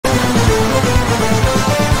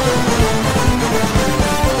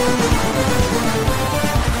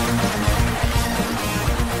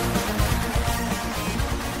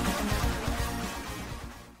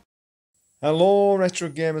Hello retro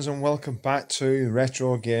gamers and welcome back to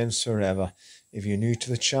Retro Games Forever. If you're new to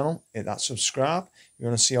the channel, hit that subscribe. You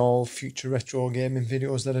want to see all future retro gaming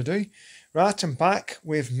videos that I do. Right, I'm back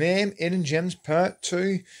with MAME Hidden Gems Part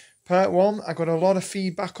 2. Part 1, I got a lot of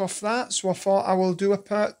feedback off that, so I thought I will do a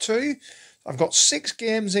Part 2. I've got 6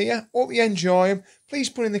 games here. Hope you enjoy them. Please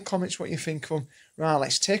put in the comments what you think of them. Right,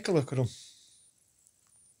 let's take a look at them.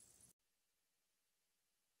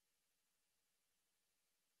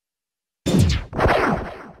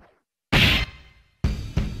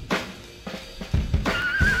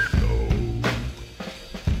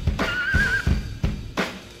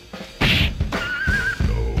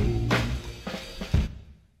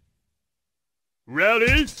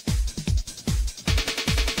 Ready?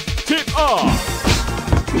 Tip off!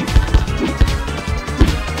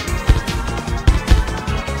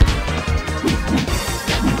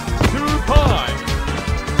 Two pine.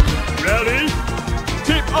 Ready?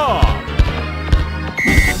 Tip off!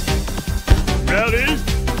 Ready?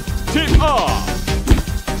 Tip off!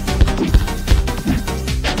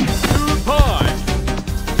 Two pine.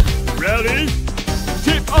 Ready?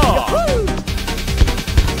 Tip off!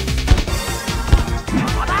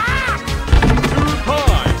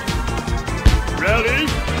 Ready?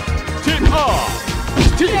 Tip off!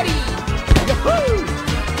 Ready! Yahoo!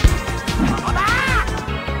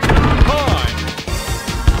 Pine!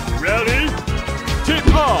 Ready?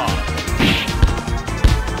 Tip off!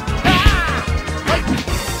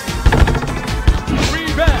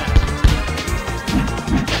 Three back!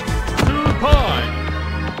 Two pine!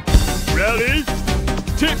 Ready?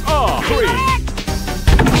 Tip off! Three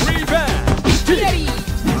back! Ready!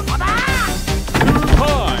 Two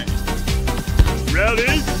pine!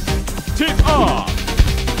 Ready? Tip off!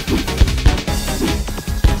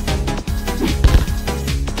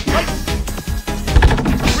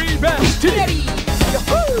 Three back! Tip! Ready!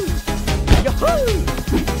 Yahoo! Yahoo!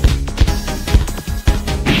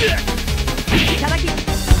 Itadaki!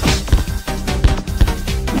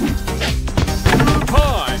 Two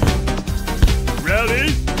pine! Ready?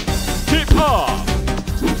 Tip off!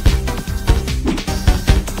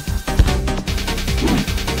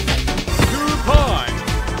 Two pine!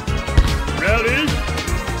 Ready?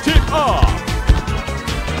 Tip off!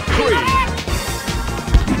 Three!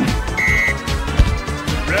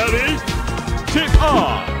 Ready? Tip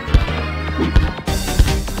off!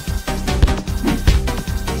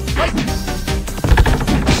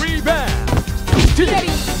 Three back! Ready!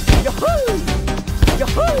 Yahoo!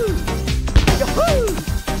 Yahoo! Yahoo!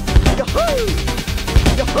 Yahoo!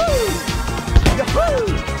 Yahoo! Yahoo!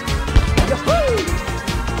 Yahoo!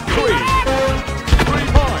 Three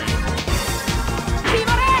pine!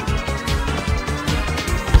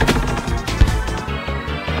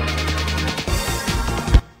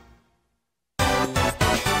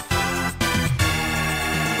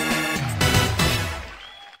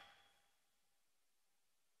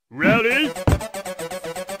 Ready?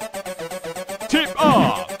 Tip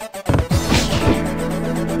off!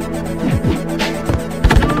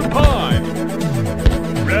 Two pine!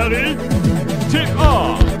 Ready? Tip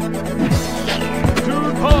off! Two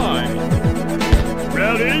pine!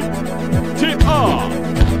 Ready? Tip off!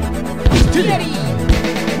 Ready!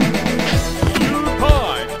 Two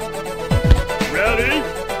pine! Ready?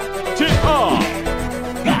 Tip off!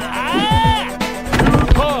 Two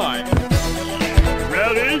pine!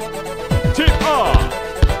 Ready? Tip off!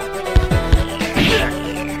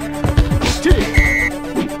 Tip!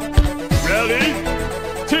 Ready?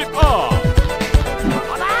 Tip off!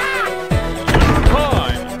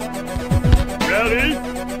 Pine! Ready?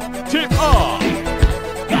 Tip off!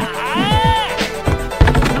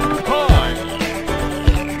 Two pine!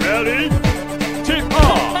 Ready? Tip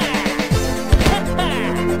off!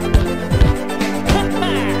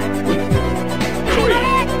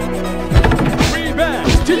 Three back!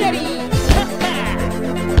 Ready!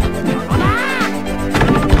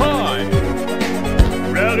 Pine!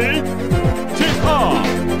 Ready? Tip off!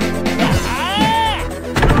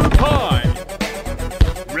 Two pine!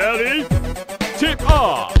 Ready? Tip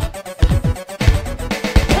off!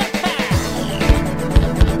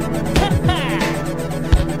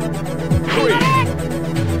 Three!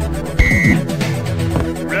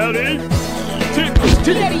 Ready? Tip!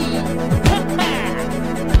 Ready!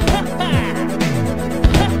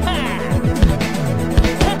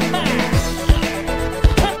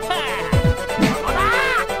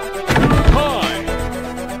 Pine!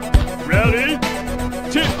 Ready?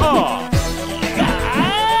 Tip off!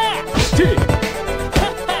 Tip!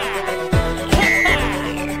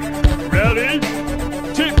 Ready?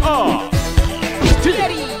 Tip off!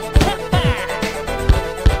 Ready!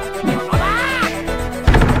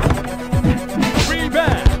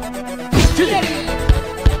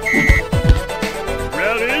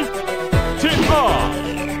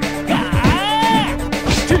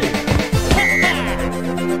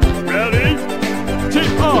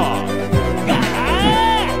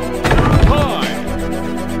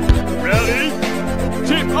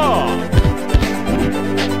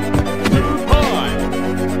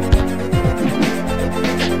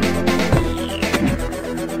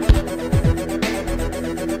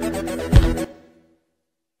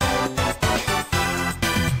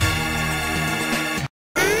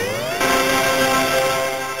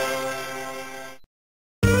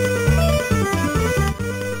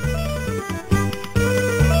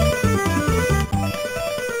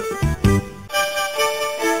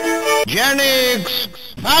 Genix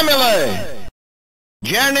Family.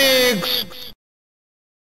 Genix.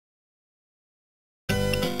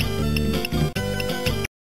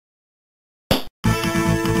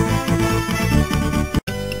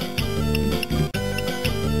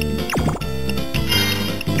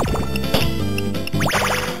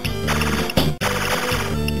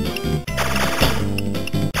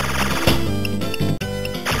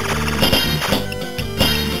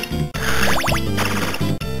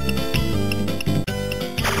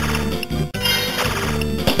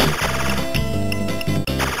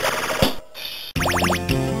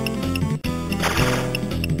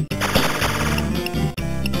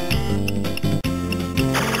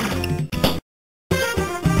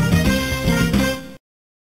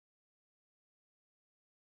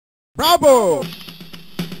 Bravo!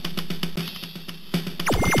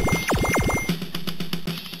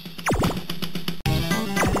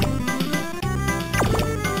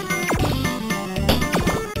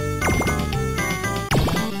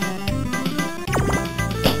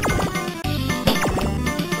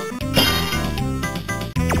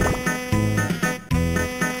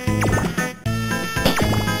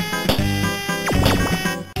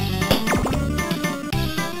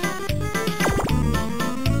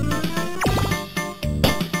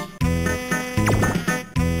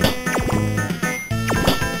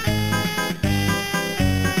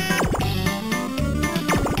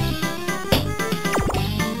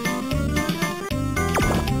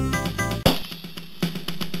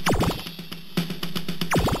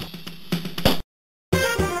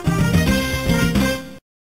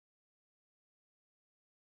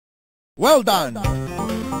 Well done!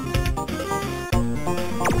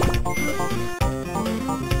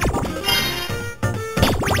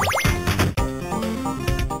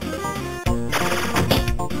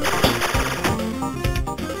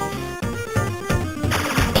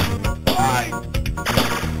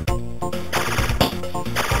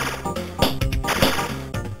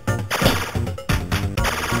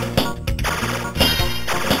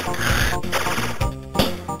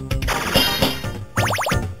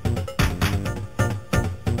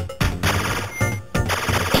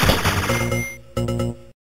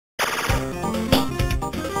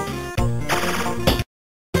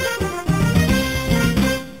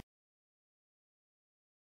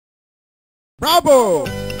 Bravo!